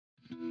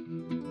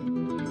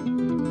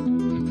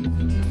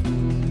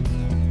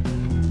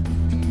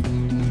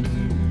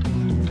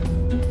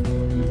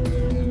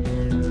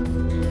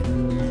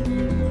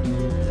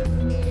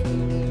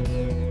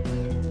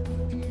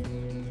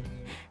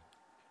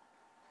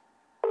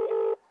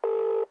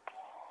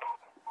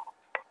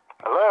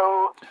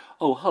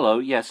Oh, hello.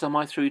 Yes, am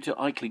I through to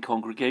Ilkley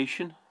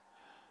congregation?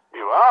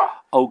 You are?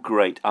 Oh,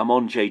 great. I'm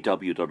on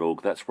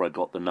jw.org. That's where I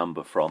got the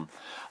number from.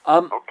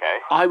 Okay.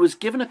 I was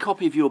given a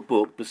copy of your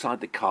book, Beside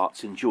the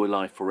Carts, Enjoy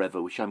Life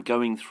Forever, which I'm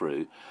going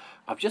through.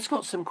 I've just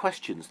got some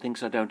questions,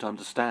 things I don't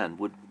understand.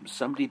 Would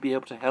somebody be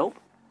able to help?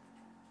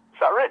 Is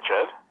that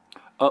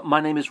Richard?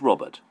 My name is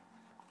Robert.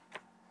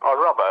 Oh,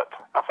 Robert.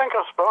 I think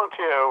I've spoken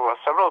to you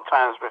several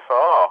times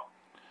before.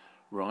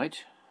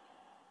 Right.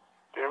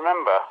 Do you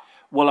remember?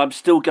 Well, I'm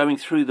still going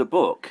through the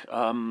book.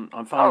 I'm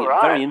finding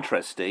it very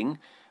interesting,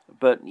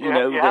 but, you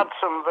know... You had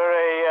some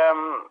very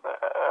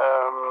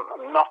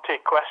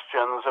knotty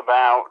questions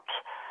about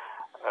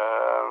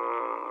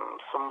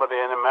somebody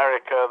in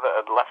America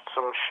that had left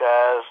some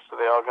shares to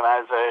the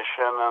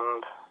organisation,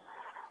 and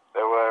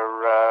there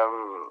were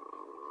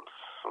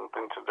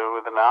something to do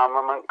with an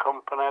armament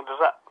company. Does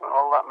that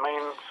all that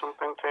mean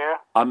something to you?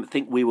 I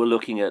think we were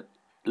looking at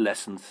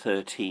lesson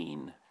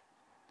 13.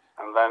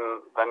 And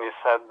then you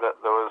said that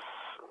there was...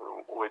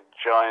 we'd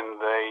joined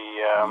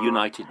the...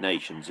 United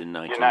Nations in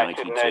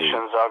 1992. United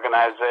Nations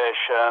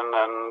organisation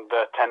and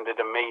attended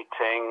a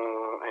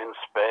meeting in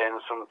Spain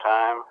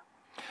sometime.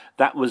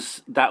 That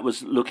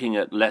was looking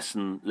at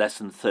lesson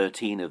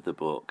 13 of the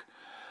book.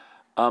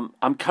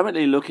 I'm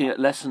currently looking at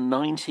lesson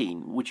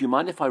 19. Would you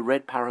mind if I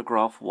read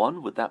paragraph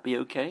 1? Would that be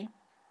okay?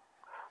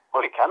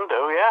 Well, you can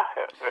do,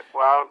 yeah.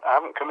 Well, I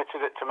haven't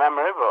committed it to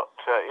memory, but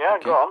yeah,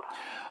 okay. Go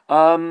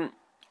on.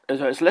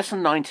 So it's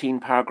lesson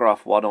 19,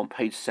 paragraph 1 on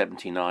page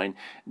 79.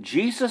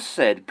 Jesus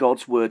said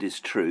God's word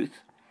is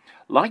truth.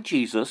 Like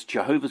Jesus,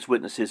 Jehovah's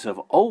Witnesses have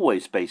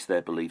always based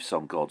their beliefs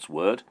on God's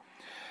word.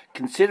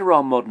 Consider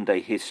our modern-day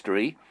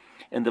history.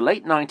 In the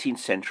late 19th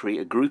century,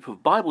 a group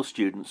of Bible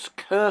students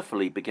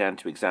carefully began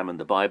to examine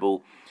the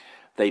Bible.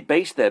 They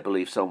based their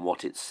beliefs on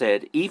what it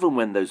said, even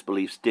when those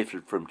beliefs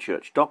differed from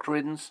church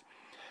doctrines.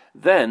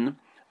 Then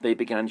they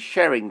began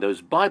sharing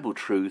those Bible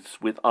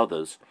truths with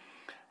others.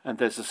 And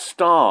there's a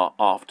star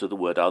after the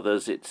word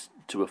others. It's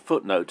to a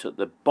footnote at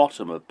the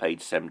bottom of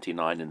page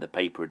 79 in the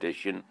paper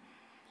edition.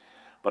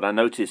 But I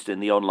noticed in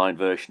the online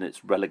version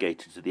it's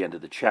relegated to the end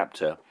of the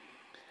chapter.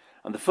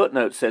 And the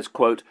footnote says,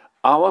 quote,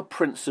 "Our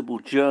principal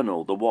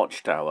journal, The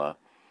Watchtower,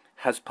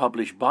 has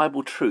published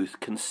Bible truth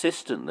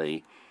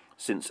consistently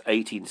since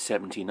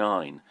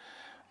 1879.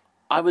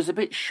 I was a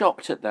bit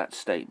shocked at that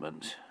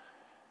statement.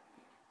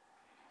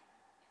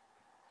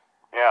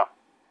 Yeah.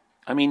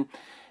 I mean,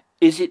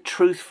 is it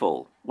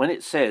truthful when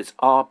it says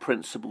our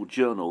principal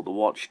journal, The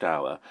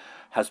Watchtower,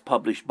 has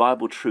published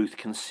Bible truth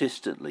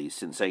consistently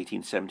since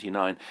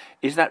 1879?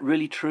 Is that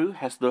really true?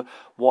 Has the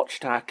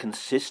Watchtower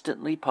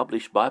consistently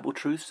published Bible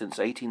truth since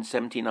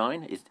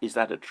 1879? Is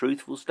that a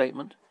truthful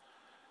statement?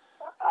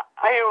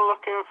 Are you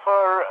looking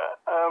for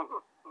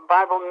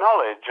Bible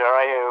knowledge, or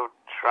are you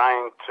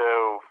trying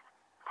to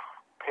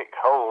pick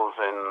holes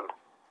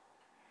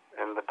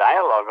in the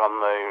dialogue on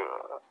the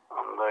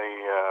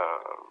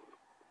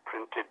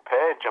printed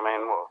page? I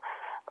mean,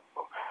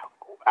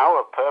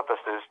 our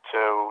purpose is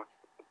to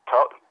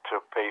talk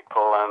to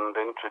people and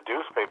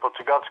introduce people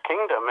to God's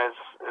kingdom.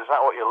 Is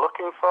that what you're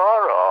looking for,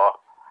 or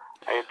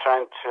are you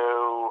trying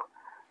to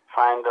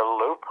find a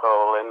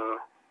loophole in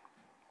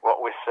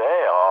what we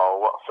say or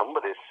what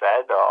somebody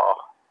said? Or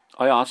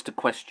I asked a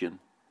question.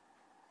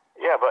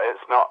 Yeah, but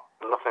it's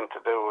nothing to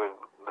do with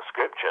the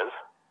scriptures.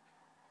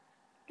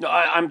 No,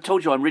 I'm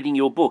told you I'm reading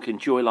your book,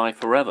 Enjoy Life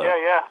Forever.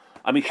 Yeah.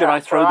 I mean, should I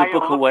throw the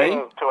book away?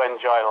 To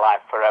enjoy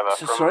life forever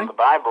from the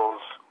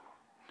Bible's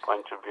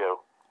point of view.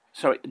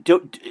 Sorry,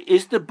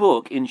 is the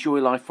book Enjoy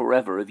Life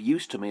Forever of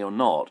use to me or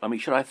not? I mean,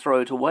 should I throw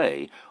it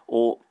away,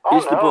 or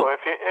is the book?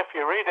 If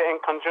you read it in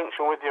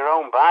conjunction with your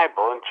own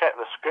Bible and check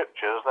the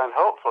scriptures, then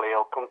hopefully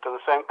you'll come to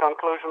the same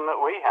conclusion that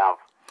we have.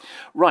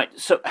 Right.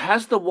 So,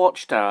 has the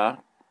Watchtower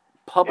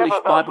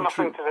published Bible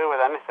truth? Nothing to do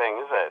with anything,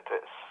 is it?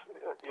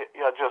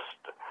 You're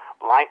just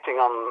lighting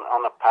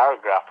on a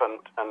paragraph and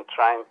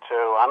trying to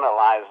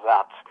analyse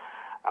that.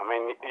 I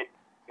mean,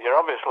 you're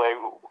obviously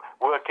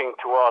working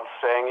towards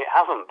saying it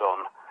hasn't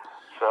done.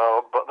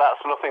 So, but that's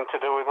nothing to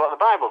do with what the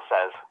Bible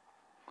says.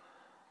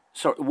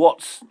 So,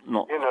 what's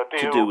not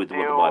to do with what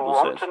the Bible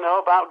says? Do you want to know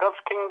about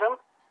God's kingdom?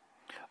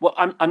 Well,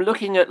 I'm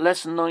looking at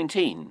lesson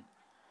 19.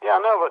 Yeah, I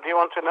know, but do you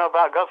want to know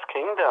about God's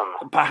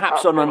kingdom?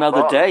 Perhaps on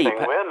another day.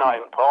 We're not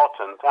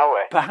important, are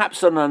we?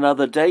 Perhaps on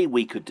another day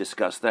we could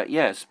discuss that,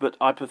 yes. But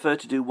I prefer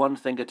to do one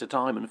thing at a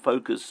time and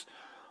focus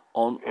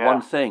on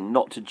one thing,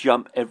 not to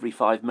jump every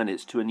 5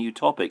 minutes to a new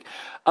topic.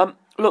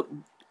 Look...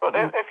 But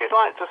if you'd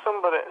like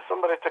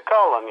somebody to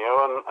call on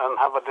you and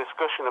have a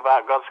discussion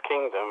about God's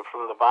kingdom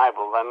from the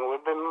Bible, then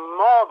we'd be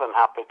more than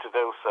happy to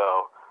do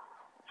so.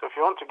 So if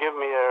you want to give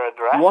me your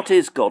address... What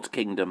is God's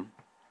kingdom?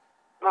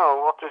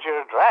 No, what is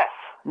your address?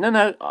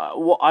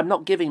 No, I'm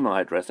not giving my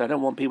address. I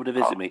don't want people to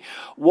visit me.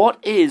 What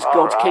is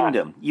God's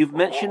kingdom? You've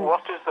mentioned...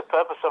 What is the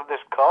purpose of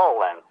this call,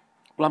 then?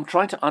 Well, I'm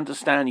trying to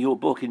understand your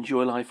book,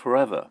 Enjoy Life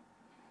Forever.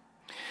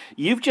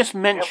 You've just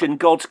mentioned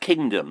God's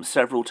kingdom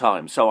several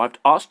times, so I've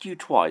asked you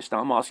twice, now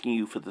I'm asking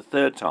you for the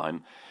third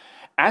time,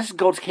 as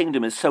God's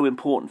kingdom is so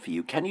important for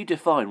you, can you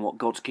define what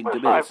God's kingdom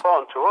It's not is?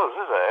 important to us,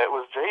 is it? It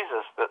was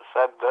Jesus that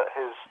said that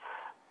his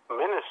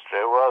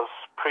ministry was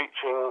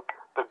preaching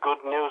the good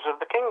news of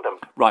the kingdom.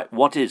 Right,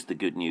 what is the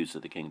good news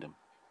of the kingdom?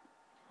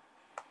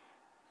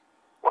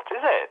 What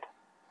is it?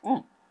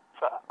 Mm.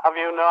 So, have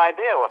you no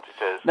idea what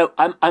it is? No,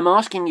 I'm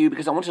asking you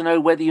because I want to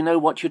know whether you know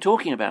what you're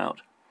talking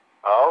about.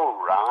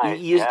 Oh, right.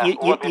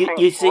 What do you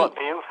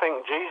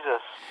think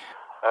Jesus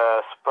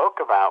spoke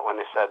about when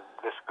he said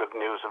this good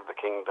news of the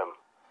kingdom?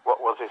 What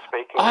was he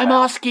speaking about? I'm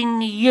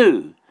asking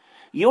you.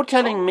 You're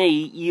telling me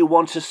you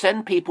want to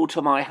send people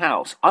to my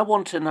house. I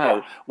want to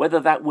know whether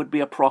that would be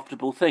a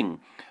profitable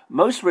thing.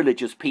 Most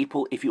religious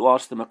people, if you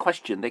ask them a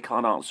question, they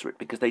can't answer it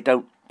because they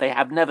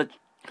have never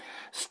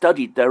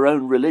studied their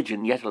own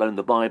religion, yet alone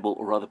the Bible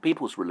or other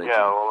people's religion.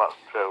 Yeah, well, that's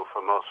true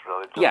for most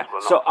religions. Yeah,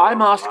 so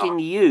I'm asking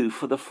you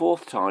for the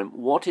fourth time,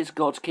 what is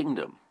God's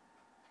kingdom?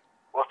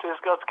 What is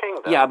God's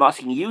kingdom? Yeah, I'm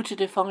asking you to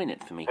define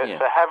it for me here.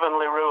 It's a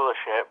heavenly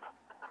rulership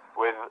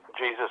with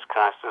Jesus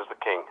Christ as the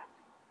king.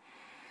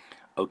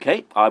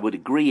 Okay, I would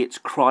agree it's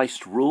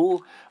Christ's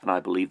rule, and I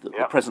believe that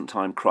at the present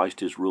time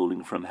Christ is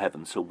ruling from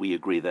heaven, so we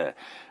agree there.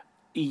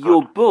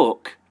 Your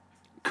book,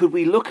 could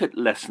we look at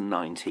Lesson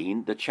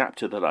 19, the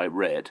chapter that I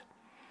read?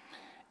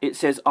 It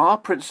says, our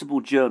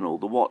principal journal,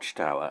 The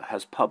Watchtower,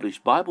 has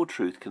published Bible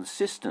truth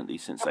consistently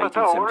since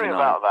 1879. Don't worry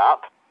about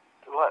that.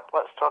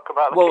 Let's talk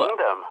about the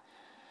kingdom.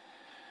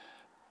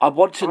 I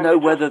want to know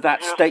whether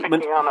that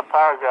statement... You're picking on a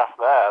paragraph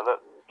there,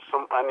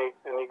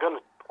 and you're going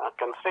to... I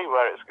can see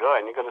where it's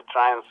going. You're going to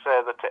try and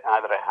say that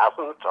either it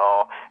hasn't,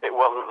 or it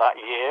wasn't that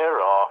year,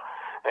 or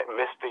it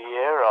missed a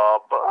year,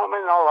 but I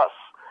mean, all that's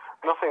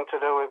nothing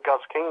to do with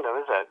God's kingdom,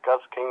 is it?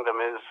 God's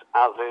kingdom is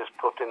as is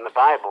put in the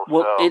Bible.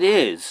 Well, so it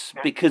is,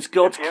 because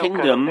God's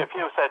kingdom... if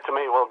you said to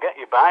me, well, get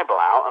your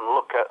Bible out and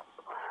look at,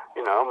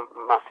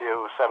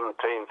 Matthew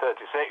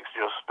 17:36,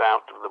 just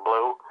out of the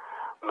blue,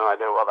 no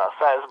idea what that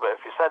says, but if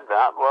you said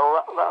that,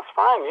 well, that's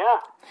fine, yeah.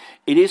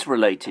 It is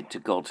related to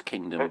God's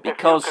kingdom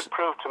because... If you could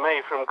prove to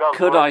me from God's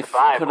word,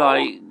 the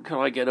Bible...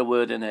 Could I get a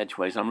word in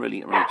edgeways? I'm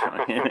really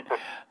trying.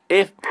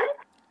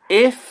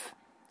 If...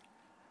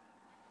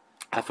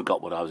 I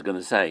forgot what I was going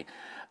to say.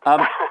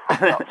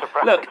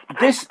 Look,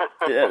 this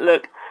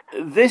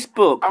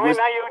book are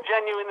you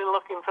genuinely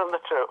looking for the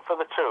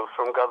truth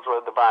from God's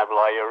word, the Bible,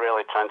 or are you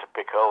really trying to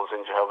pick holes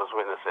in Jehovah's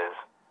Witnesses?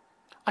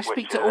 I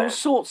speak to all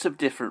sorts of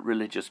different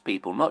religious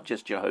people, not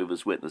just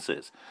Jehovah's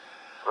Witnesses.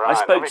 Right.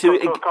 I spoke to.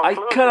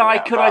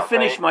 Could I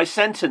finish my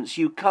sentence?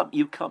 You cut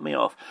me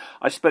off.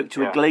 I spoke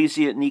to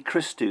Iglesia Ni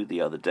Christu the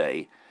other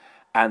day,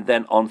 and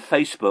then on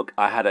Facebook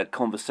I had a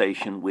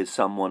conversation with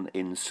someone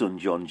in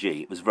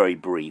Sunjonji. It was very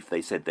brief.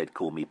 They said they'd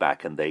call me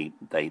back, and they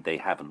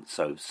haven't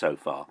so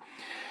far.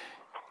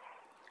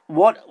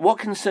 What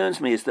concerns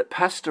me is that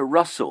Pastor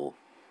Russell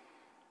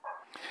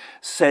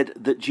said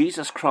that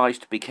Jesus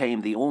Christ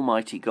became the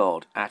Almighty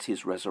God at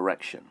his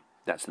resurrection.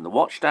 That's in the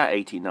Watchtower,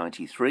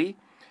 1893,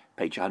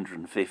 page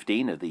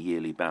 115 of the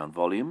yearly bound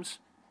volumes.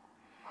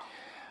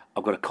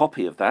 I've got a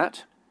copy of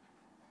that.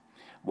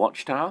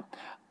 Watchtower.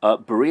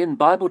 Berean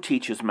Bible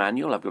Teacher's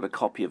Manual, I've got a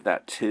copy of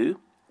that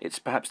too. It's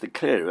perhaps the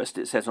clearest.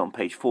 It says on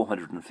page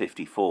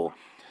 454,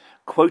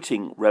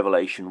 quoting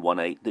Revelation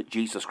 1:8, that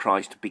Jesus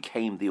Christ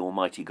became the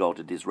Almighty God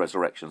at his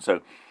resurrection.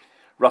 So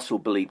Russell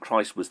believed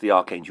Christ was the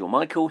Archangel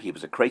Michael. He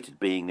was a created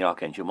being, the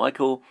Archangel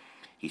Michael.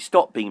 He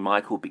stopped being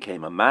Michael,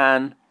 became a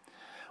man.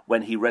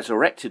 When he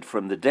resurrected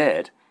from the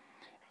dead,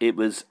 it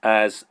was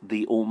as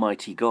the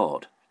Almighty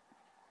God.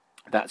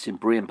 That's in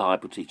Berean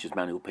Bible Teacher's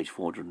Manual, page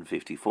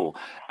 454.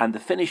 And the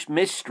Finished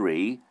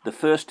Mystery, the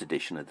first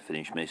edition of the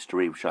Finished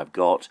Mystery, which I've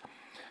got,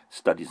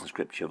 Studies in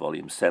Scripture,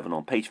 volume 7,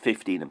 on page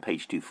 15 and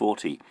page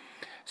 240,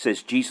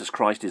 says Jesus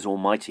Christ is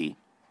Almighty.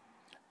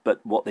 But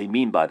what they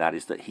mean by that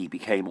is that he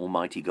became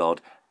Almighty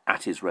God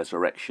at his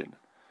resurrection.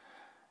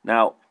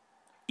 Now,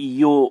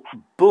 your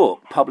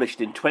book, published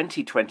in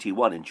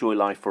 2021, Enjoy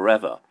Life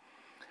Forever,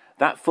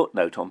 that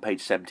footnote on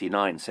page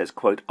 79 says,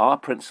 quote, our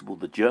principal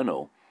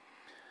journal,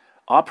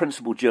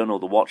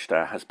 The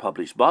Watchtower, has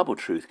published Bible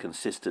truth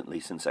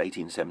consistently since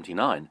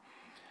 1879.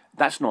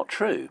 That's not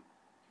true,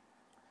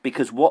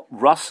 because what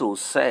Russell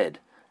said,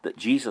 that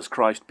Jesus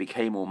Christ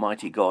became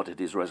Almighty God at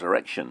his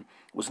resurrection,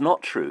 was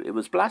not true. It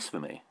was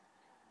blasphemy.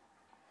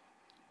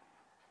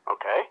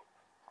 Okay.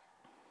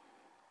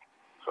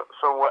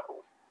 So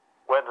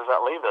where does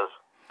that leave us?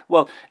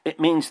 Well, it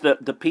means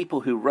that the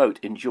people who wrote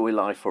Enjoy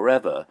Life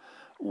Forever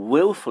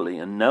willfully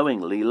and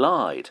knowingly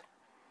lied.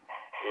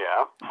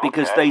 Yeah.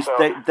 Because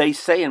they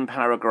say in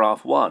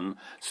paragraph 1,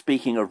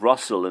 speaking of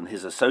Russell and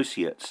his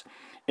associates,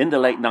 in the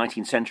late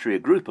 19th century, a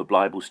group of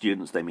Bible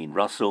students, they mean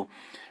Russell,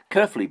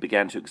 carefully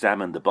began to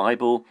examine the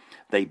Bible.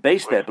 They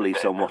based their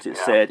beliefs on what it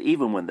said,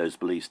 even when those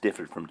beliefs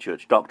differed from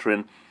church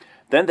doctrine.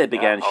 Then they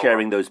began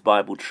sharing those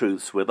Bible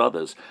truths with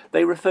others.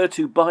 They refer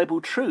to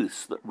Bible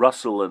truths that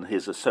Russell and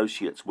his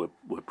associates were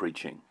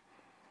preaching.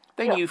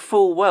 They knew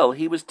full well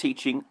he was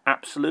teaching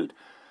absolute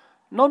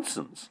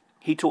nonsense.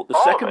 He taught the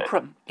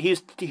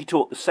he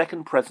taught the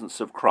second presence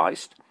of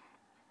Christ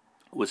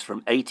was from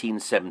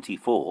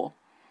 1874,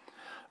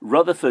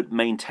 Rutherford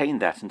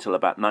maintained that until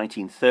about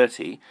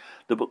 1930.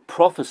 The book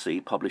Prophecy,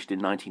 published in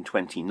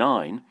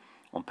 1929,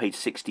 on page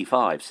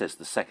 65, says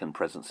the second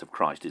presence of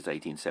Christ is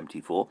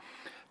 1874.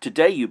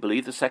 Today you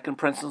believe the second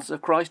presence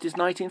of Christ is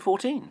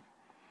 1914.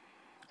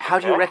 How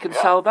do you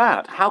reconcile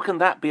that? How can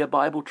that be a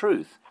Bible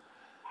truth?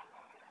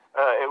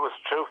 It was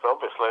truth,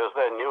 obviously, as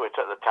they knew it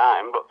at the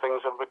time, but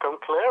things have become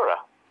clearer.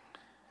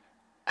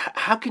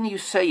 How can you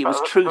say it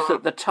was truth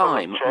at the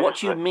time?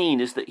 What you mean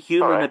is that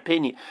human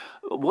opinion.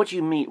 What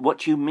you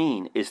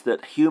mean is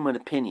that human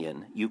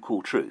opinion you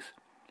call truth.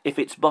 If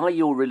it's by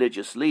your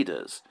religious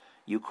leaders,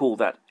 you call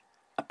that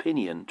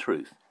opinion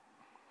truth.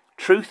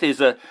 Truth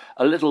is a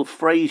little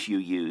phrase you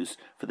use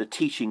for the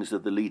teachings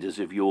of the leaders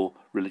of your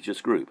religious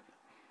group.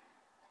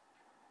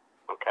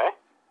 Okay.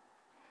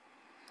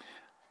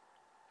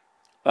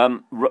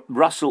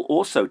 Russell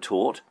also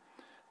taught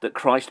that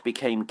Christ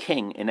became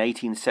king in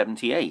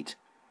 1878.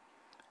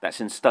 That's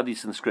in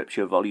Studies in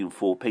Scripture, Volume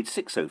 4, page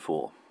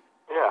 604.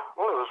 Yeah,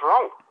 well, it was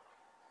wrong.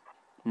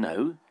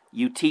 No,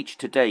 you teach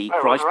today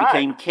Christ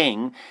became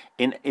king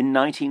in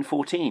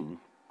 1914.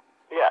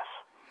 Yes.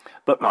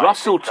 But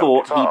Russell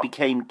taught he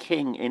became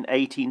king in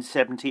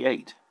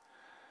 1878.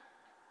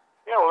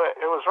 Yeah, well,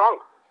 it was wrong.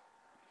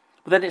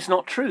 But then it's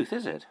not truth,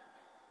 is it?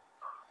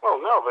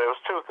 Well, no, but it was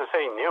truth as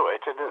he knew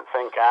it. He didn't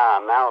think,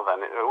 now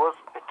then. It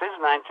is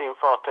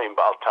 1914,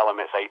 but I'll tell him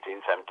it's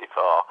 1874.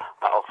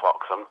 That'll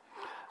fox him.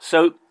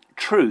 So,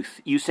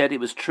 truth, you said it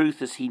was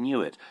truth as he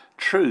knew it.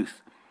 Truth,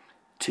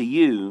 to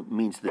you,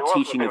 means the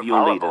teaching of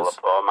your leaders.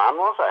 He wasn't a poor man,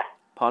 was he?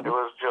 Pardon? It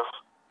was just,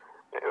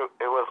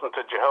 it wasn't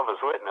a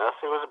Jehovah's Witness.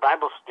 He was a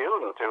Bible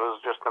student. He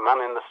was just a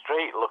man in the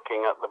street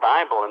looking at the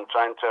Bible and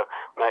trying to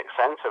make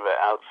sense of it,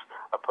 as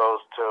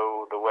opposed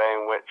to the way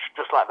in which,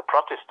 just like the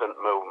Protestant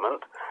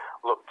movement,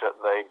 looked at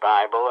the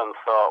Bible and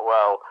thought,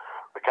 well,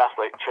 the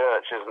Catholic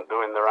Church isn't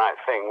doing the right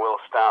thing.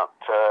 We'll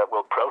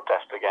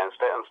protest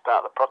against it and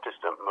start the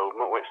Protestant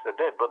movement, which they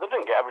did. But they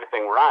didn't get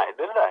everything right,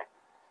 did they?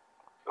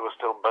 They were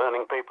still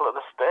burning people at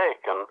the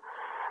stake and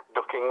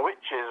ducking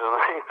witches and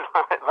things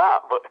like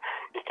that. But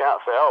you can't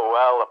say, oh,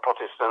 well, the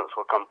Protestants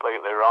were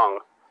completely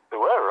wrong. They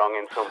were wrong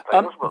in some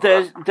things. But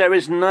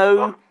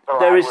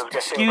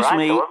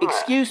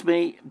excuse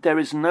me, there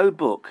is no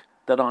book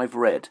that I've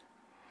read,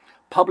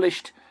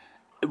 published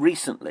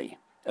recently,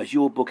 as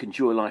your book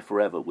Enjoy Life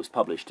Forever was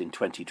published in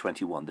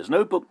 2021. There's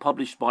no book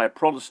published by a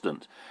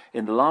Protestant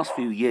in the last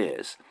few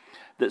years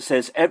that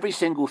says every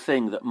single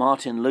thing that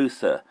Martin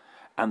Luther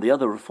and the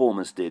other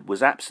reformers did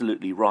was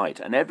absolutely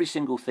right, and every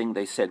single thing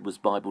they said was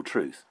Bible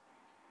truth.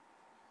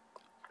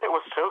 It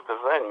was truth as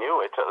they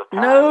knew it at the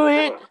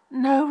time.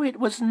 No, it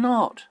was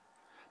not.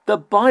 The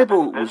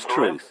Bible was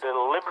truth.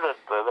 Deliberately,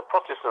 the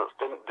Protestants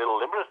didn't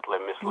deliberately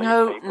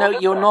mislead people. No,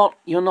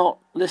 you're not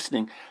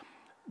listening.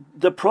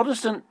 The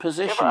Protestant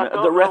position,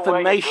 the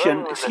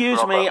Reformation.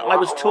 Excuse me, I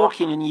was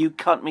talking and you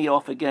cut me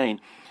off again.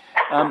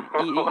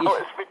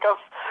 It's because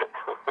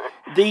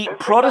the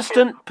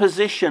Protestant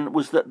position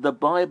was that the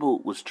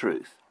Bible was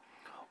truth.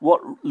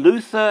 What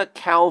Luther,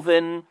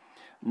 Calvin,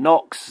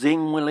 Knox,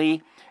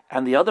 Zwingli,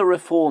 and the other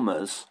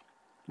reformers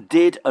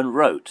did and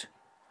wrote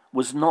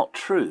was not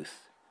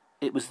truth.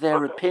 It was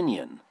their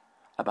opinion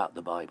about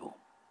the Bible.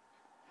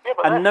 Yeah,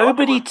 and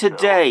nobody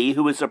today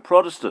who is a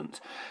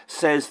Protestant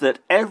says that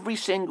every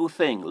single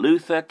thing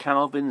Luther,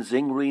 Calvin,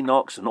 Zwingli,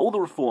 Knox, and all the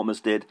reformers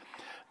did,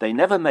 they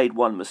never made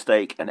one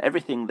mistake, and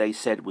everything they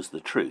said was the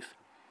truth.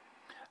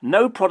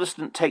 No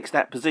Protestant takes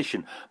that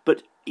position.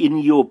 But in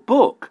your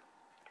book,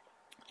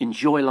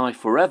 Enjoy Life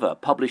Forever,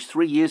 published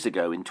 3 years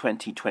ago in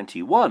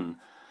 2021,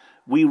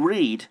 we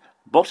read,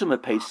 bottom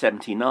of page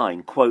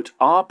 79, quote,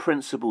 our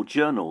principal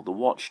journal, The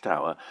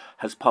Watchtower,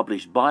 has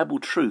published Bible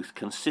truth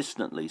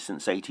consistently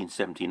since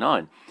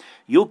 1879.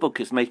 Your book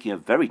is making a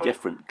very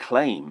different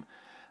claim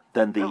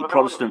than the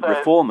Protestant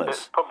reformers.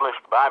 It's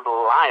published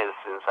Bible lies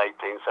since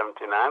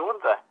 1879,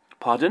 would they?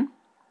 Pardon?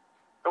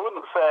 They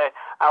wouldn't say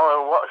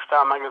our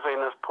Watchtower magazine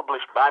has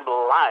published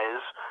Bible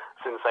lies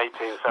since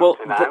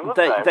 1879, would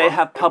they? They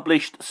have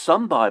published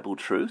some Bible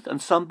truth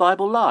and some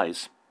Bible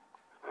lies.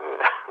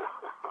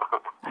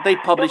 They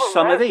publish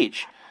some of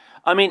each.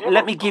 I mean,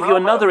 let me give you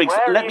another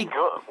example.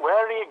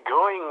 Where are you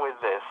going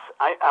with this?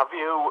 Have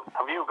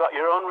you got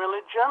your own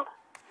religion?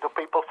 Do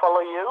people follow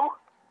you?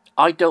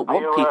 I don't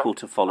want people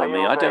to follow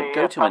me. I don't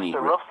go to any. Are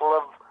you the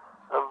Russell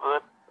of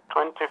the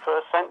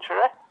 21st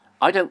century?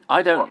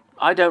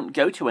 I don't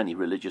go to any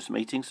religious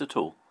meetings at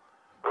all.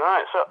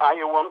 Right. So, are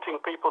you wanting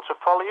people to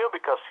follow you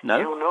because you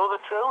know the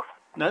truth?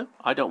 No,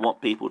 I don't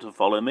want people to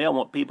follow me. I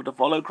want people to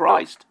follow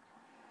Christ.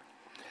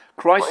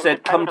 Christ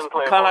said, can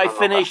I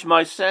finish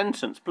my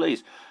sentence,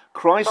 please?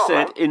 Christ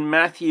said in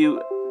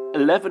Matthew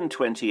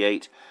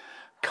 11:28,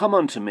 come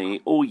unto me,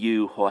 all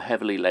you who are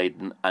heavily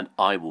laden, and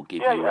I will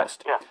give you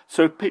rest. Yeah.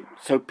 So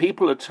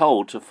people are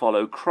told to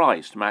follow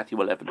Christ, Matthew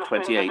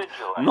 11:28,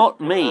 not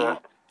me,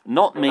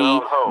 not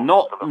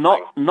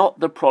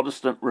the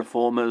Protestant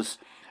reformers,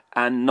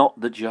 and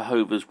not the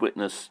Jehovah's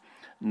Witness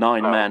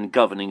 9-man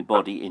governing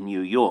body in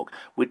New York.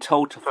 We're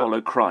told to follow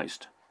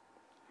Christ.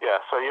 Yeah,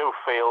 so you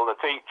feel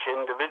that each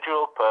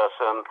individual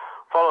person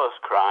follows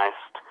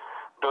Christ,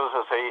 does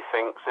as he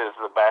thinks is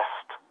the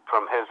best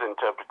from his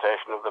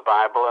interpretation of the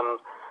Bible, and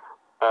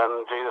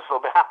Jesus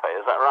will be happy.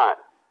 Is that right?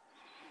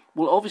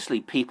 Well,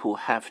 obviously people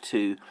have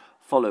to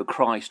follow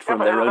Christ from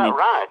but their isn't own... that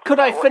right? Could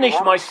I Is that what finish you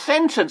want? my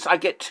sentence? I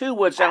get 2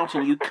 words out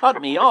and you cut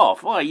me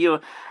off. Why,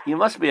 you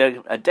must be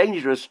a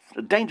dangerous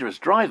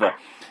driver.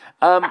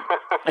 I'm a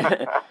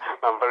very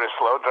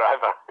slow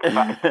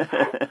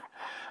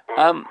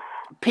driver.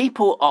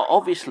 People are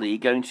obviously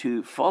going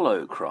to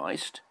follow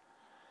Christ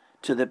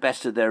to the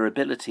best of their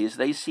ability as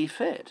they see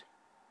fit.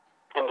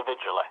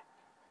 Individually.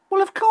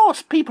 Well, of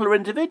course, people are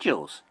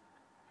individuals.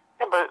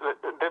 Yeah, but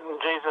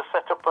didn't Jesus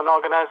set up an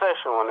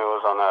organisation when he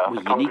was on a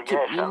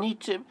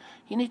congregation?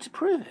 You need to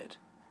prove it.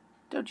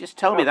 Don't just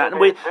tell me that.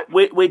 And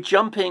we're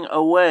jumping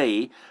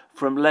away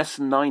from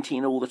lesson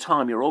 19 all the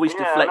time. You're always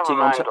deflecting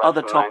onto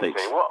other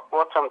topics.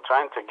 What I'm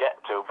trying to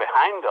get to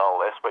behind all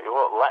this, but you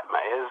won't let me,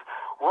 is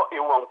what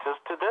you want us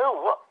to do.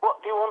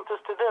 What do you want us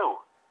to do?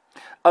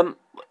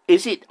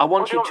 I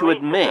want you to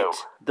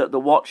admit that the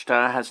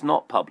Watchtower has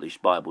not published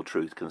Bible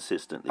truth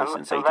consistently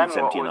since 1879. Then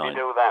what would you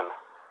do then?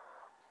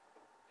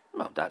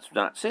 Well,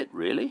 that's it,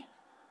 really.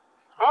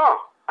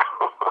 Oh.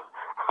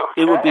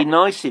 Okay. It would be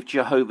nice if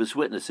Jehovah's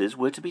Witnesses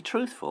were to be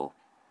truthful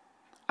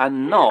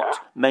and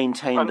not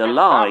maintain the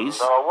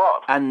lies, or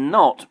what? and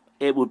not...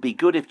 It would be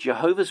good if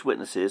Jehovah's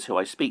Witnesses, who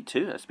I speak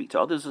to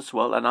others as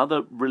well, and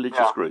other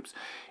religious groups,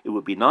 it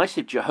would be nice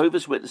if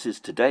Jehovah's Witnesses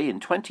today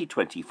in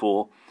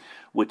 2024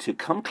 were to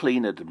come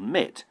clean and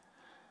admit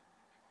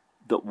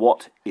that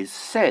what is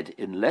said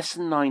in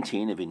Lesson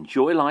 19 of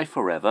Enjoy Life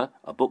Forever,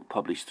 a book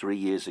published 3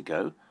 years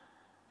ago,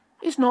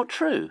 is not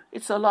true.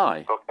 It's a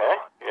lie. Okay.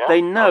 Yeah.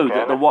 They know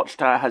that the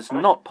Watchtower has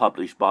not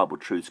published Bible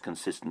truths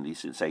consistently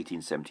since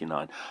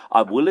 1879.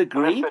 I will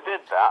agree. If they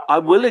did that, I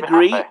will would you be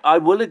agree. happy? I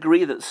will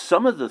agree that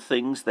some of the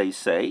things they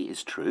say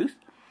is truth.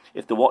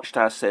 If the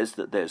Watchtower says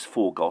that there's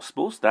 4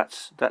 Gospels,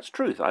 that's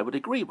truth. I would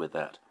agree with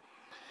that.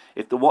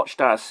 If the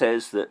Watchtower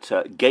says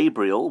that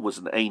Gabriel was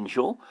an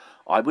angel,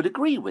 I would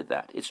agree with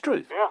that. It's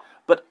truth. Yeah.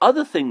 But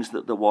other things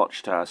that the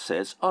Watchtower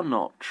says are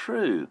not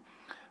true.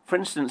 For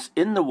instance,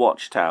 in the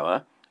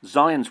Watchtower,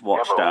 Zion's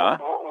Watchtower...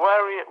 Yeah,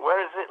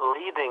 where is it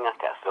leading? I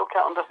still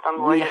can't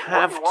understand where we you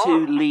have what to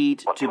you want.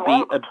 lead What to do you be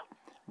want?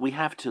 we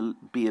have to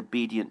be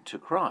obedient to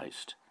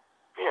Christ.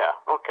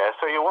 Yeah, okay.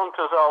 So you want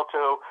us all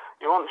to...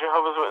 You want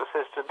Jehovah's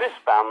Witnesses to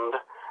disband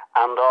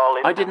and all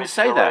individually... I didn't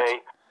say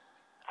that.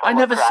 I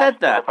never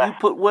said that. You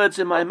put words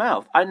in my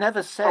mouth. I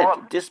never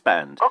said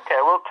disband. Okay,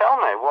 well tell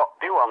me, what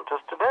do you want us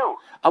to do?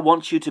 I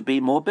want you to be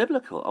more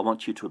biblical. I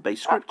want you to obey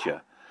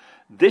Scripture.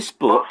 This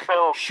book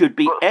should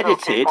be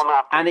edited,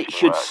 and it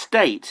should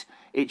state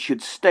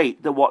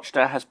the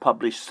Watchtower has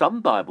published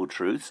some Bible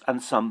truths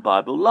and some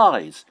Bible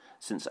lies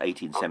since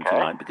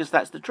 1879, because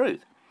that's the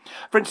truth.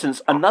 For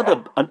instance,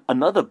 another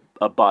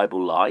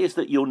Bible lie is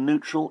that you're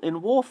neutral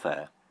in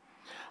warfare.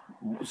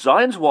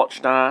 Zion's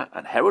Watchtower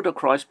and Herald of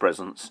Christ's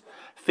Presence,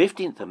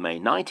 15th of May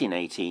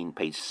 1918,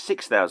 page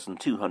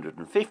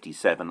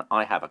 6257.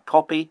 I have a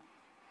copy.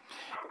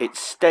 It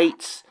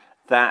states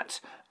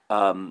that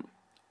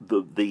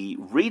the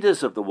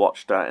readers of the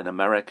Watchtower in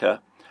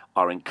America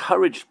are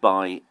encouraged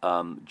by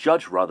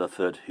Judge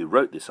Rutherford, who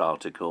wrote this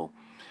article,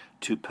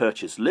 to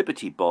purchase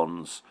Liberty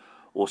bonds,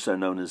 also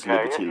known as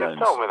Liberty loans.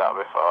 You told me that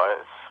before.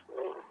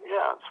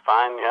 It's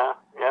fine, yeah.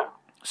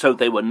 So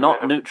they were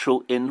not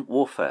neutral in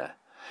warfare.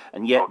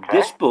 And yet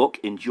this book,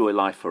 Enjoy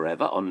Life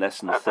Forever, on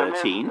lesson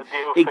 13,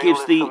 it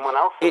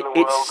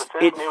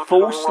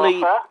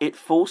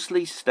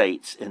falsely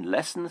states in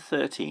lesson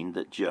 13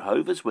 that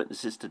Jehovah's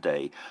Witnesses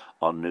today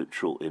are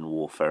neutral in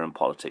warfare and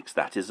politics.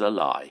 That is a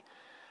lie.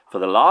 For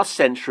the last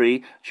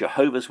century,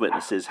 Jehovah's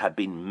Witnesses have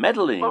been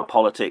meddling in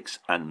politics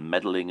and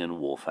meddling in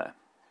warfare.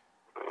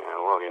 Yeah,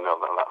 well, you know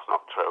that's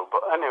not true.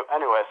 But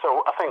anyway,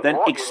 so I think... Then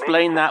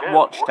explain that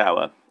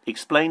Watchtower.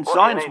 Explain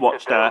Zion's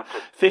Watchtower,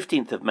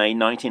 15th of May,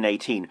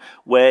 1918,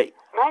 where...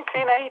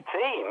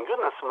 1918?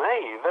 Goodness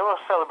me. They were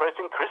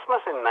celebrating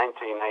Christmas in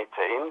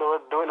 1918. They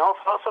were doing all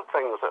sorts of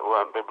things that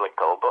weren't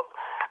biblical, but...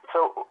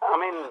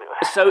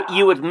 So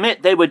you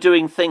admit they were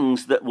doing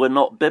things that were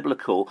not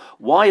biblical.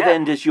 Why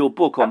then does your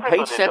book, on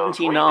page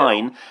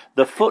 79,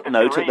 the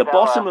footnote at the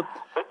bottom of...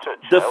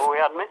 we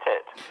admit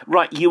it.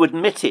 Right, you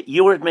admit it.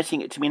 You're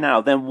admitting it to me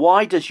now. Then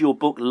why does your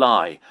book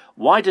lie?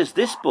 Why does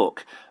this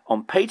book,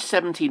 on page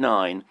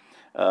 79,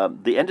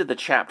 the end of the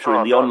chapter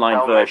in the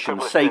online version,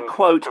 say,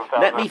 quote,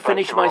 let me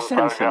finish my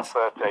sentence.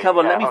 Come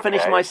on, let me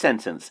finish my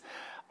sentence.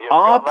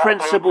 Our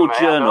principal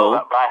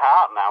journal,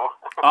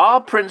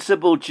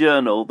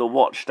 the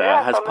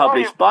Watchtower, has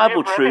published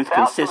Bible truth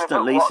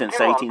consistently since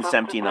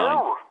 1879.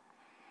 What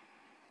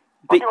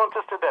do you want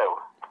us to do?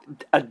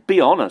 Be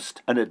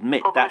honest and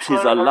admit that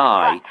is a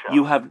lie.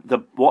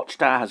 The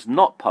Watchtower has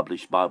not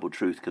published Bible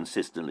truth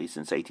consistently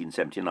since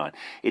 1879.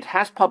 It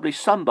has published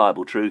some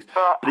Bible truth,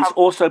 but it's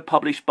also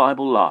published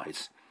Bible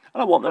lies.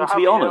 And I want them to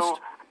be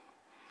honest.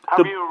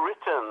 Have you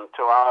written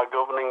to our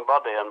governing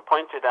body and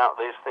pointed out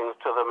these things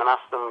to them and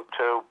asked them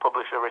to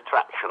publish a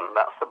retraction?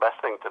 That's the best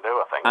thing to do,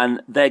 I think.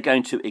 And they're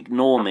going to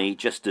ignore me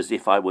just as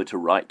if I were to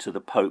write to the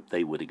Pope,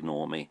 they would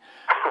ignore me.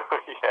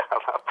 Yeah,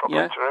 that's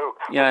probably true.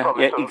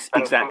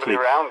 Exactly.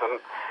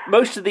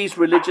 Most of these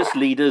religious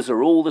leaders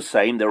are all the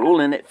same. They're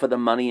all in it for the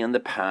money and the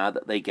power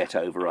that they get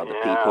over other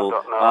people.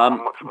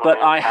 But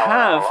I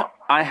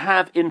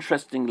have,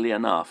 interestingly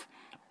enough,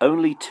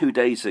 only 2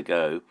 days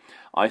ago,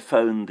 I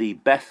phoned the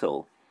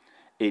Bethel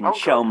in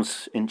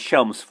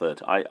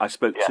Chelmsford. I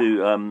spoke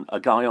to a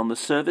guy on the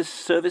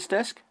service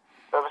desk.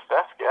 Service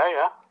desk,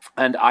 yeah.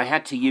 And I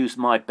had to use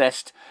my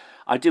best.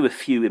 I do a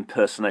few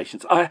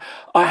impersonations. I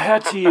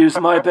had to use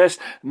my best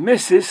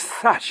Mrs.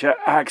 Thatcher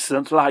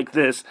accent like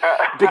this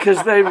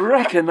because they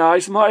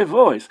recognise my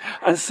voice.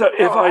 And so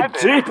if I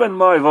deepen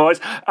my voice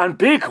and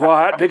be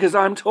quiet because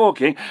I'm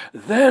talking,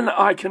 then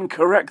I can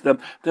correct them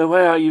the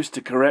way I used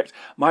to correct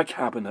my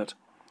cabinet.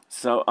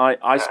 So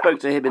I spoke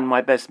to him in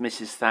my best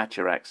Mrs.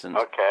 Thatcher accent.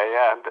 Okay,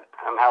 yeah.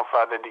 And how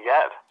far did he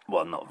get?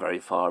 Well, not very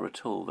far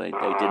at all. They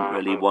didn't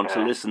really want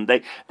to listen.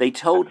 They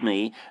told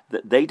me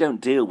that they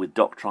don't deal with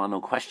doctrinal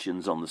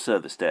questions on the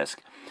service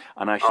desk,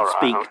 and I should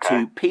speak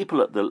to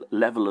people at the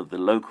level of the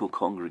local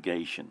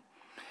congregation.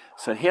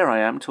 So here I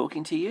am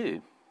talking to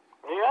you.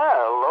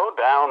 Yeah, low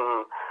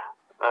down,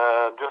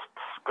 just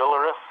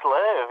scurrilous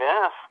slave,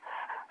 yes.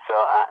 So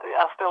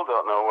I still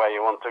don't know where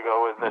you want to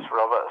go with this,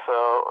 Robert, so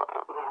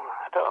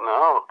I don't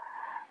know.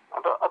 I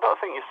don't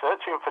think you're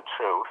searching for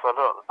truth.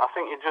 I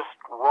think you're just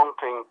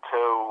wanting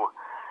to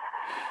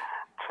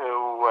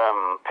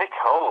pick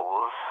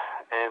holes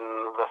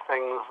in the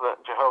things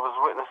that Jehovah's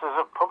Witnesses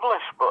have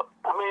published. But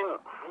I mean,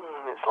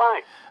 it's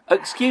like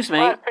excuse me,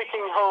 like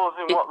picking holes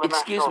in what the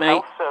National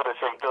Health Service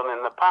have done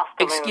in the past.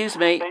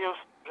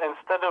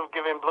 Instead of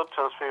giving blood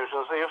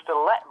transfusions, they used to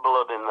let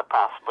blood in the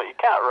past. But you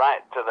can't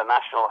write to the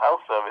National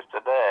Health Service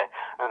today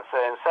and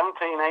say in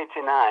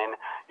 1789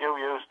 you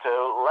used to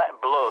let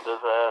blood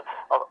as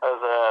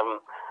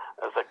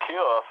a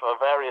cure for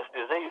various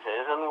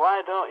diseases, and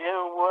why don't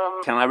you?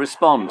 Can I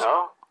respond?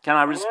 Can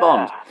I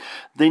respond? Yeah.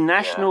 The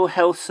National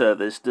Health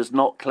Service does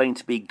not claim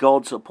to be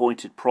God's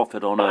appointed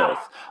prophet on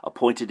earth,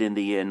 appointed in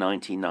the year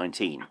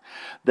 1919.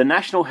 The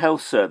National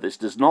Health Service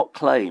does not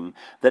claim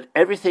that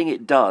everything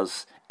it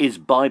does is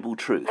Bible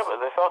truth. Yeah, but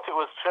they thought it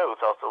was truth,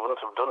 else they wouldn't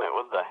have done it,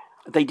 would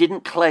they? They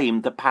didn't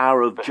claim the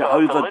power of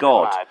Jehovah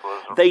God.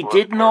 They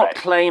did not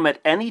claim at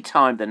any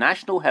time, the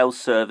National Health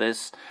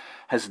Service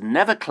has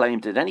never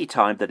claimed at any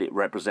time that it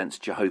represents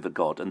Jehovah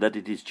God and that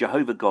it is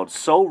Jehovah God's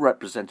sole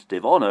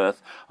representative on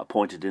earth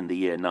appointed in the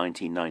year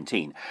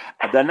 1919.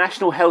 The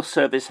National Health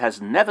Service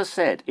has never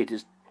said it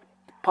is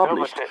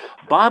published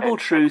Bible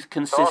truth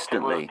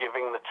consistently.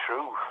 Giving the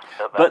truth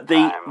at but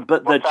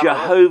the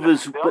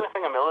Jehovah's... The only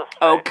thing I'm illustrating...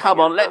 Oh, come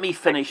on, let me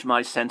finish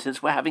my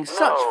sentence. We're having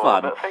such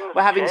fun.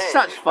 We're having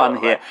such fun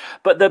here.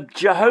 But the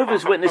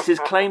Jehovah's Witnesses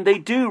claim they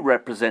do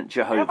represent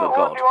Jehovah God.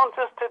 What do you want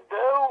us to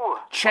do?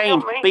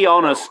 Chained, be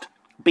honest.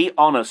 Be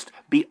honest.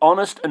 Be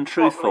honest and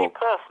truthful. Me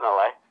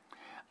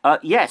personally?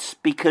 Yes,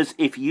 because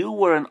if you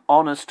were an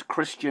honest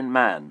Christian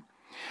man,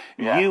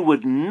 you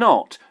would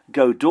not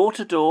go door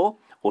to door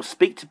or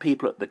speak to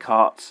people at the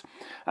carts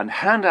and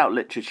hand out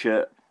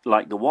literature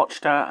like The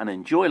Watchtower and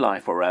Enjoy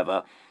Life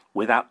Forever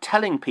without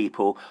telling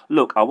people,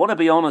 look, I want to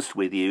be honest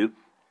with you,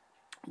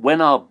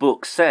 when our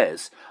book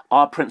says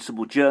our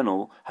principal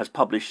journal has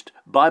published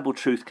Bible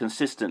truth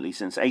consistently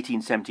since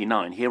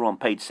 1879, here on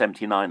page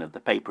 79 of the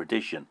paper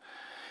edition,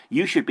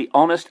 you should be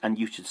honest and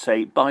you should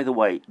say, by the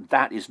way,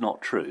 that is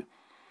not true.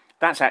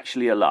 That's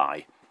actually a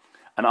lie.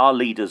 And our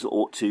leaders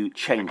ought to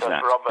change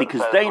that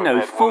because they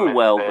know full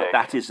well that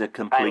that is a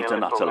complete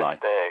and utter lie.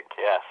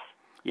 Yes.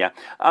 Yeah.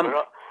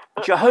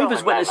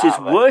 Jehovah's Witnesses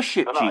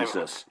worship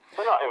Jesus.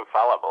 They're not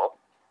infallible.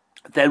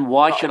 Then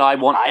why should I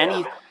want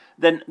any?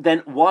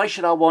 Then why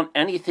should I want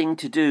anything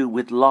to do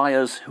with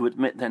liars who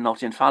admit they're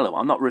not infallible?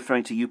 I'm not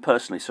referring to you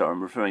personally, sir.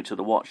 I'm referring to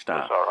the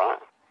Watchtower. That's all right.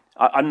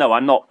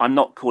 I'm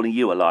not calling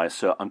you a liar,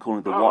 sir. I'm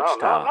calling the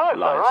Watchtower liars.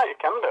 No, all right. You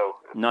can do.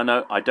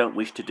 No, I don't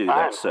wish to do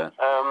that, sir.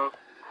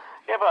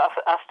 Yeah, but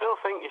I still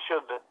think you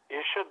should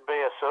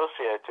be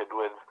associated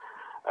with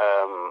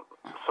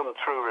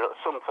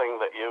something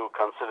that you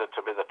consider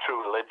to be the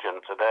true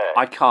religion today.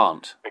 I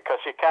can't. Because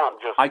you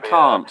can't just. You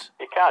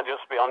can't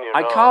just be on your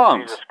own. I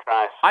can't. Jesus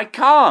Christ. I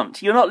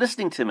can't. You're not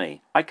listening to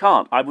me. I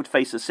can't. I would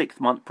face a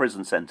 6-month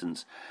prison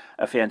sentence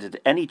if I entered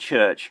any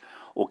church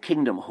or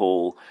Kingdom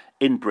Hall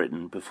in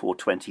Britain before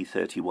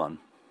 2031.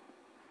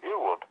 You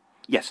would?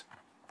 Yes.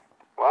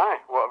 Why?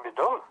 What have you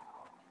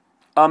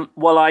done?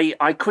 Well,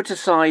 I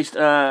criticised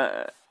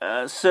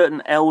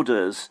certain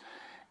elders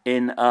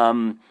in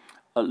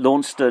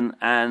Launceston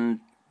and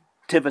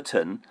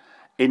Tiverton.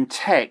 In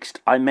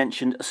text, I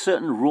mentioned a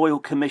certain royal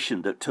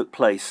commission that took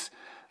place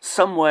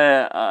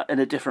somewhere in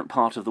a different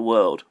part of the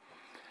world.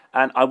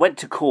 And I went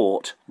to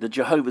court. The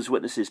Jehovah's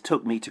Witnesses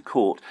took me to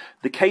court.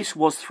 The case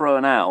was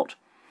thrown out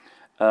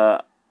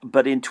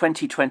But in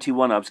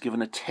 2021, I was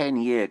given a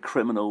 10-year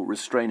criminal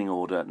restraining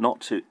order not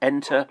to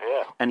enter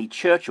any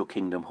church or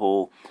kingdom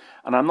hall,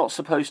 and I'm not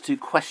supposed to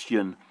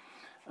question.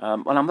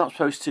 I'm not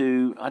supposed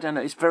to. I don't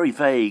know. It's very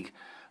vague,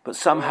 but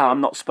somehow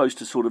I'm not supposed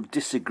to sort of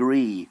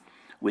disagree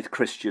with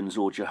Christians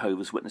or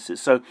Jehovah's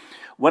Witnesses. So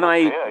when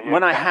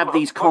I have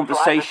these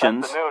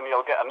conversations, this afternoon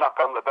you'll get a knock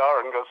on the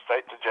door and go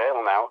straight to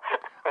jail now.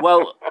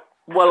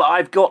 well,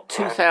 I've got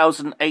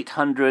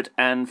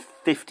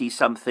 2,850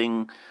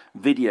 something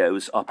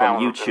videos up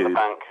on YouTube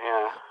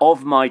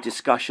of my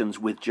discussions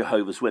with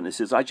Jehovah's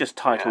Witnesses. I just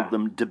titled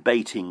them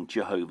 "Debating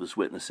Jehovah's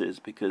Witnesses"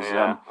 because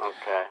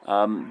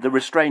the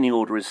restraining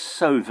order is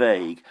so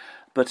vague.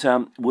 But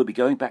we'll be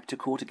going back to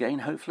court again,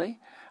 hopefully.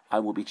 I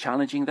will be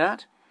challenging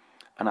that.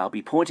 And I'll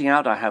be pointing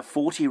out I have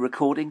 40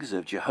 recordings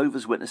of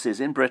Jehovah's Witnesses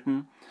in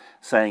Britain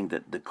saying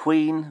that the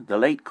Queen, the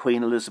late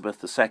Queen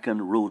Elizabeth II,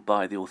 ruled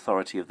by the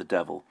authority of the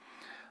devil.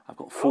 I've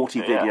got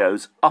 40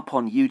 videos up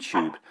on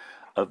YouTube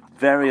of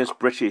various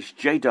British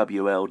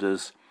JW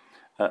elders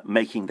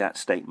making that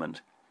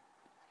statement.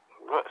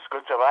 Well, it's a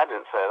good job I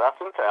didn't say that,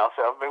 isn't it? I'll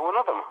say I'll be one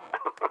of them.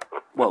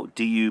 Well,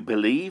 do you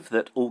believe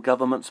that all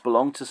governments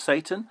belong to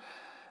Satan?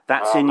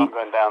 I'm not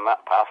going down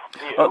that path.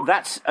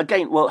 That's,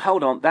 again, well,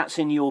 hold on. That's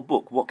in your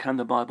book, What Can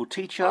the Bible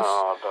Teach Us?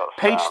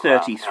 Page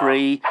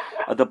 33,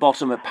 at the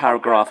bottom of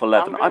paragraph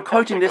 11. I'm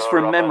quoting this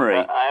from memory.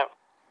 I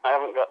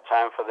haven't got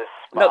time for this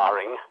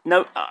sparring.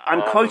 No,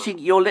 I'm quoting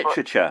your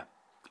literature.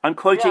 I'm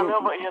quoting... Yeah,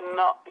 no, but you're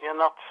not...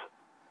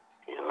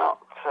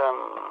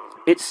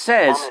 It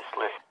says,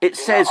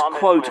 honestly,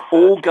 quote,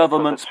 all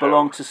governments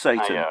belong to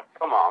Satan.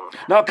 Come on.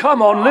 Now,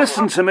 come on,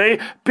 listen to me.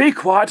 Be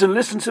quiet and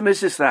listen to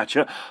Mrs.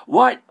 Thatcher.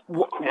 Why?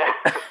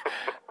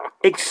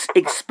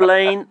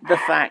 Explain the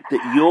fact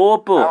that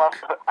your book,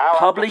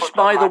 published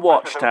by the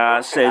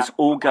Watchtower, says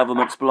all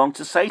governments belong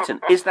to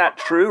Satan. Is that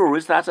true or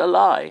is that a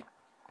lie?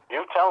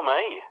 You tell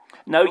me.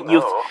 No,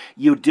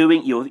 you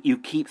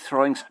keep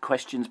throwing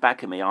questions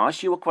back at me. I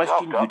ask you a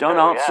question, you don't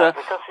answer.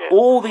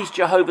 All these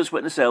Jehovah's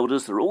Witness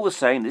elders, they're all the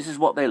same. This is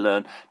what they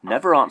learn.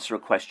 Never answer a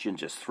question,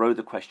 just throw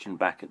the question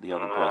back at the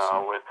other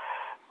person.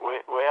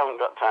 We haven't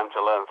got time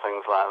to learn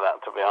things like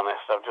that, to be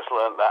honest. I've just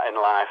learned that in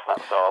life,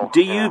 that's all.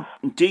 Do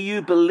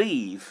you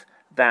believe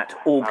that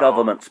all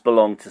governments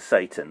belong to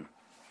Satan?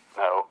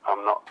 No,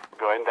 I'm not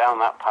going down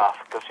that path,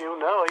 because you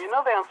know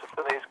the answer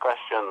to these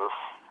questions.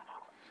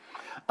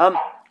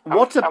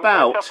 What about...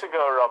 I'm going to have to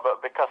go, Robert,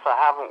 because I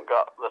haven't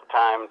got the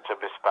time to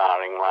be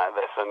sparring like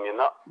this, and you're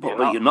not...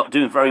 You're not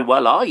doing very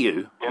well, are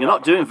you? You're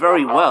not doing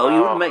very well.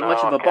 You wouldn't make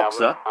much of a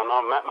boxer. I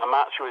know, a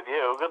match with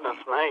you, goodness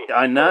me.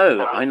 I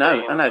know.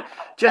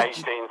 1836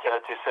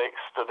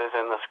 studies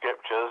in the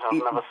scriptures.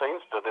 I've never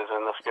seen studies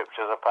in the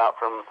scriptures apart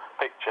from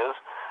pictures,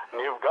 and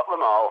you've got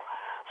them all.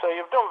 So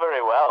you've done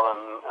very well,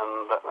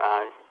 and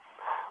I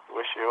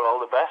wish you all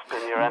the best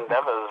in your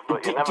endeavours, but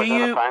you're never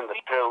going to find the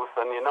truth,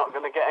 and you're not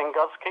going to get in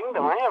God's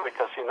kingdom, are you?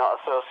 Because you're not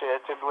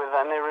associated with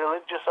any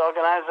religious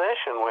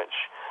organisation, which...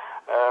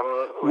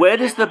 where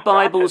does the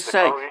Bible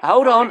say...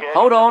 Hold on.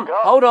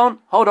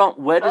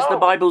 Where does the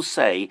Bible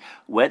say...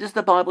 Where does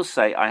the Bible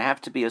say I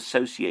have to be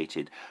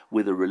associated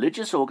with a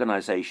religious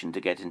organisation to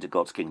get into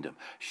God's kingdom?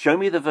 Show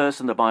me the verse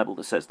in the Bible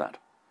that says that.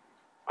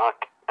 I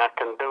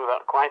can do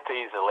that quite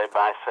easily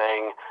by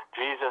saying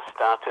Jesus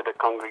started a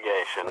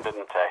congregation,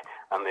 didn't he?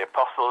 And the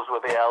apostles were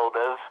the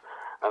elders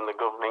and the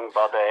governing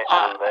body,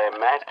 and they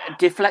met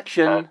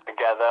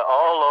together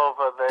all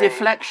over the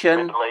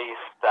Middle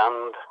East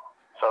and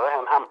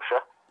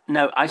Hampshire.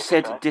 No, I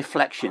said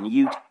deflection.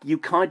 You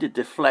kind of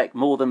deflect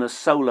more than a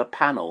solar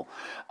panel.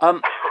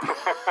 Look,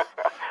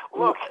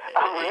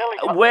 I'm really...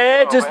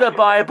 Where does the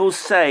Bible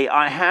say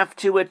I have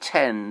to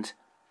attend...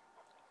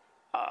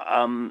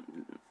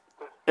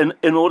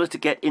 in order to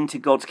get into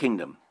God's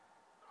kingdom?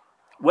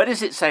 Where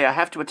does it say I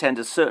have to attend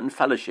a certain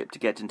fellowship to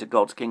get into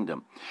God's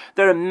kingdom?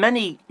 There are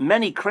many,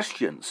 many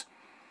Christians,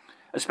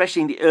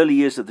 especially in the early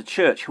years of the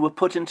church, who were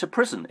put into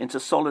prison, into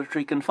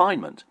solitary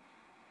confinement.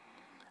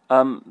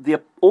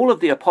 All of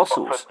the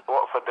apostles,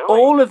 what for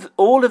doing?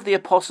 all of the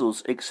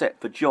apostles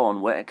except for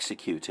John were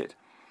executed.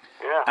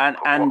 Yeah,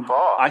 and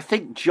I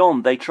think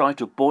John, they tried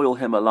to boil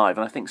him alive,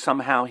 and I think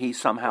he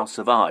somehow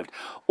survived.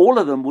 All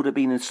of them would have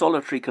been in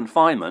solitary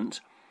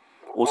confinement,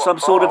 or some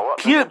sort of...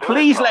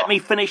 Please let me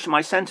finish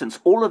my sentence.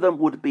 All of them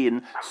would be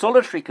in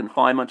solitary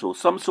confinement or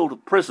some sort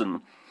of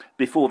prison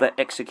before their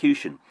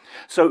execution.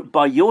 So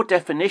by your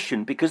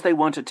definition, because they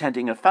weren't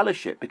attending a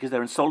fellowship, because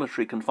they're in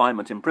solitary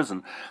confinement in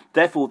prison,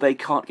 therefore they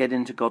can't get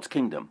into God's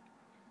kingdom.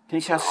 Can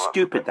you see how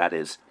stupid that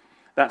is?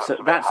 That's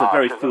a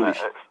very foolish...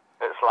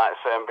 It's like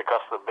saying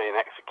because they're being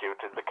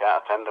executed, they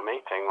can't attend a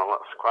meeting. Well,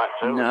 that's quite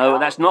true. No,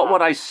 that's not what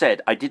I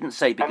said. I didn't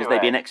say because they've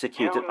been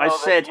executed. I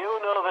said... You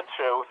know the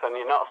truth and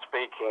you're not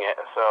speaking it,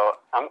 so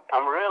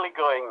I'm really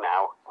going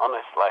now,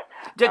 honestly.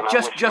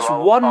 Just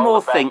one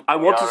more thing. I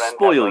want to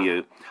spoil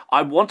you.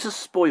 I want to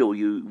spoil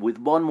you with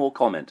one more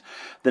comment.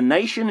 The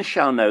nations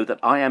shall know that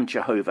I am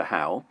Jehovah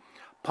how?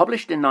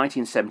 published in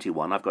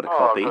 1971. I've got a Oh,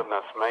 copy.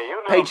 goodness me. You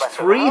know Page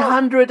better than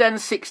us.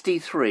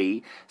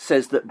 363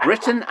 says that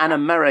Britain and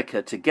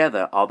America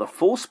together are the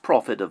false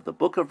prophet of the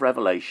book of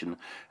Revelation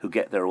who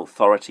get their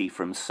authority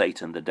from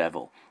Satan the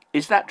devil.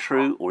 Is that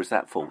true or is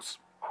that false?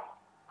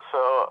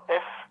 So,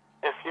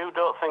 if you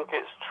don't think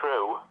it's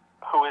true,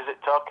 who is it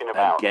talking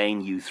about?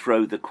 Again, you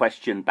throw the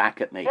question back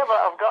at me. Yeah, but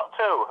I've got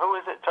to. Who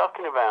is it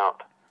talking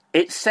about?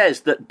 It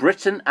says that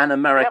Britain and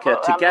America Yeah,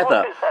 but I know together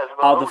what it says,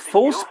 but are who the do you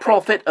false think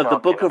prophet it's of the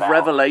book talking of about?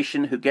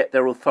 Revelation who get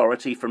their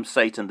authority from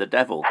Satan the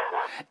devil.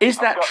 Is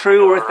that got to true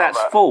go, or if that's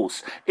Robert.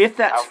 false? If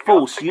that's I've got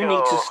false, to you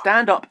need to go.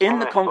 stand up in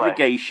the Honestly,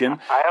 congregation.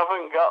 I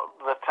haven't got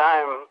the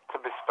time to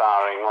be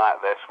sparring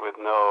like this with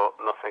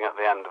nothing at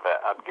the end of it.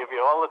 I'd give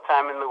you all the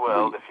time in the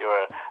world if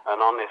you're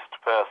an honest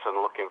person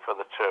looking for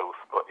the truth,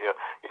 but you're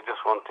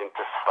just wanting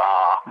to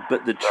spar.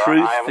 But the So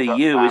truth I haven't for got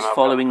you time. is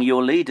following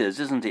your leaders,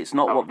 isn't it? It's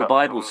not what the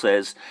Bible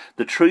says.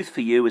 The truth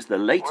for you is the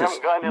We latest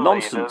haven't got any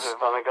nonsense leaders,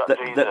 we've only got that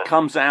Jesus,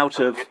 comes out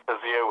of... as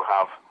you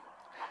have.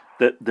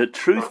 The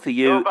truth for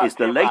you back is to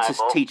the your latest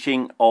Bible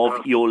teaching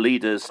of your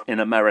leaders in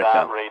America.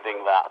 Start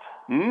reading that.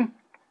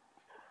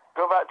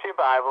 Go back to your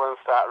Bible and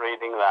start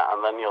reading that,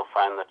 and then you'll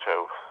find the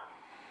truth.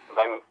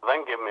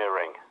 Then give me a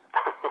ring.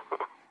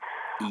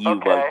 You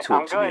okay, won't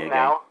talk I'm to me going again.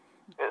 now.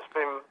 It's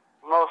been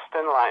most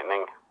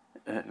enlightening.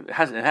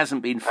 It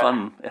hasn't been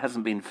fun. It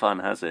hasn't been fun,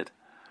 has it?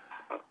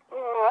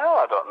 Well,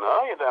 I don't know.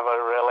 You never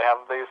really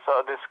have these sort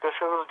of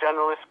discussions,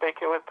 generally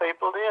speaking, with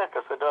people, do you?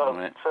 Because they don't.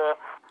 Right.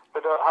 They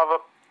don't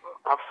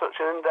have such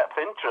an in-depth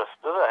interest,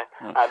 do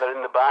they? Either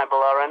in the Bible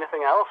or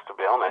anything else. To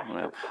be honest,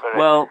 it's a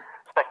very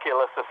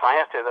secular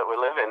society that we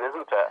live in,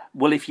 isn't it?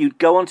 Well, if you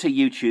go onto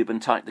YouTube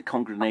and type the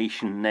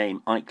congregation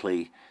name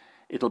ilkley,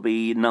 it'll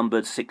be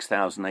numbered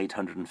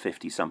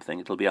 6,850 something.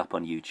 It'll be up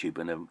on YouTube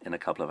in a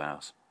couple of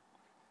hours.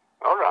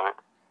 All right.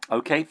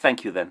 Okay,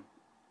 thank you then.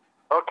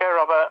 Okay,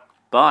 Robert.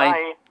 Bye.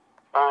 Bye.